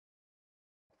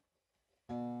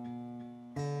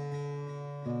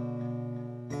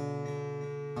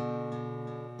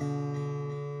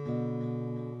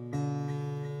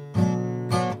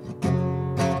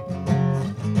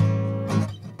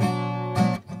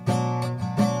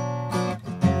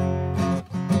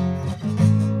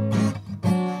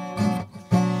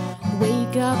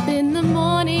up in the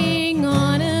morning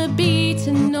on a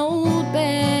beaten old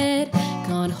bed.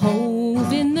 Can't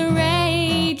hold in the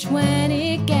rage when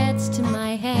it gets to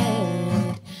my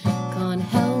head. Can't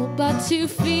help but to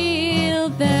feel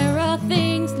there are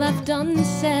things left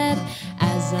unsaid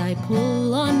as I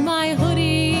pull on my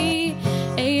hoodie,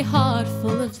 a heart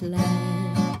full of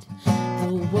lead.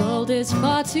 The world is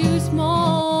far too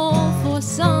small for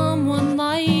someone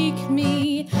like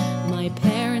me. My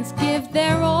parents give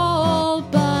their all,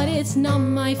 but it's not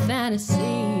my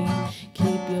fantasy.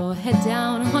 Keep your head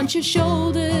down, hunch your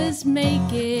shoulders,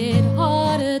 make it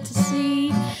harder to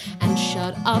see. And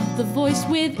shut up the voice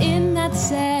within that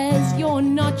says you're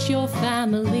not your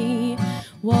family.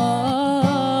 Whoa.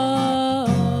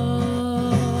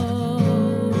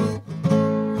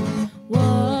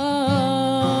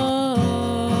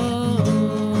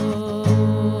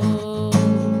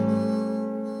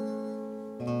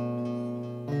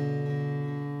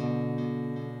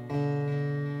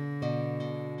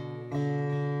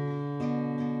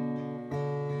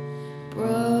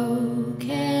 Broken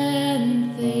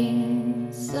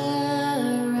things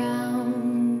surrounding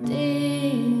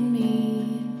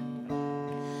me,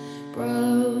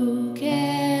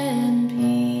 broken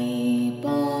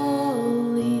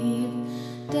people leave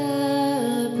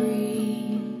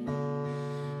debris,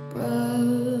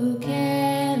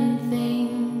 broken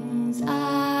things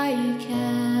I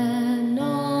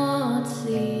cannot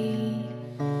see,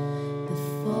 the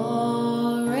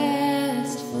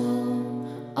forest full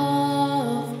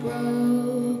of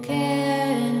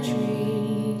broken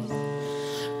trees,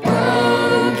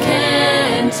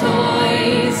 broken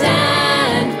toys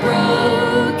and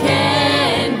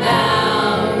broken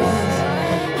vows.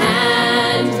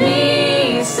 Hand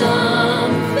me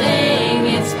something,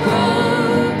 it's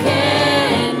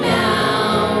broken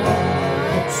now.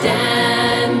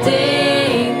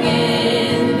 Standing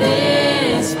in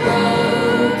this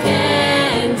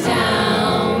broken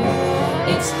town,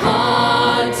 it's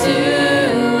hard to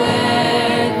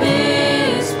wear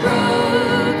this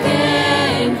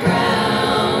broken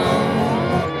crown.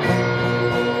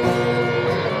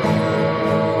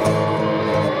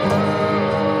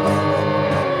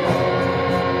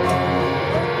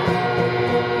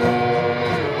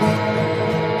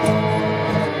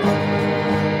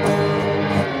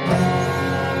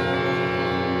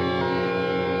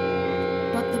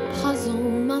 But the puzzle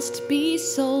must be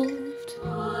solved,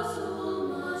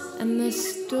 and the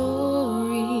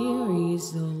story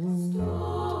resolved.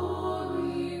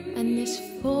 And this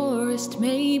forest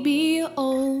may be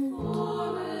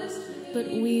old, but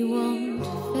we won't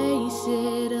face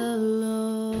it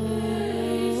alone.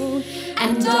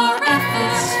 And our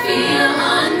efforts feel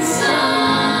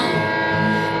unsung,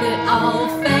 but I'll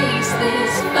face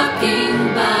this fucking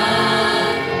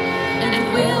bug, and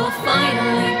we'll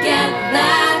finally get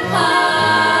that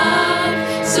hug.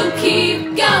 So keep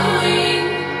going.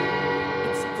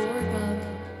 It's Gorgug.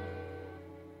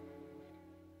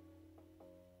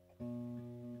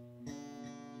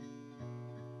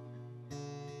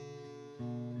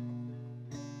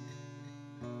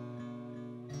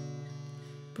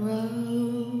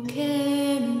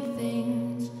 Broken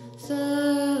things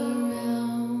surrounding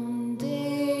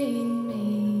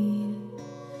me,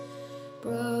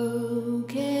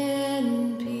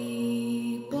 broken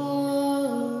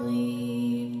people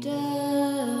leave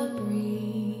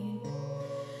debris,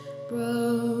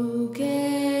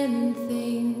 broken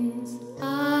things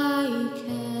I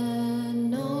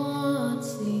cannot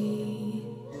see,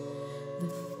 the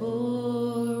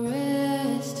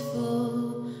forest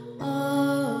full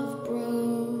of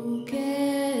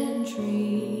broken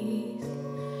trees,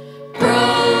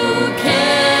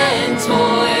 broken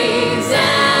toys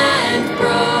and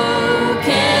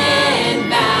broken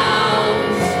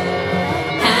vows.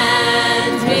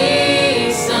 Hand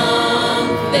me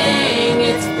something,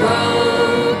 it's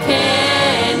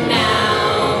broken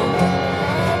now.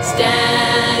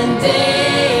 Standing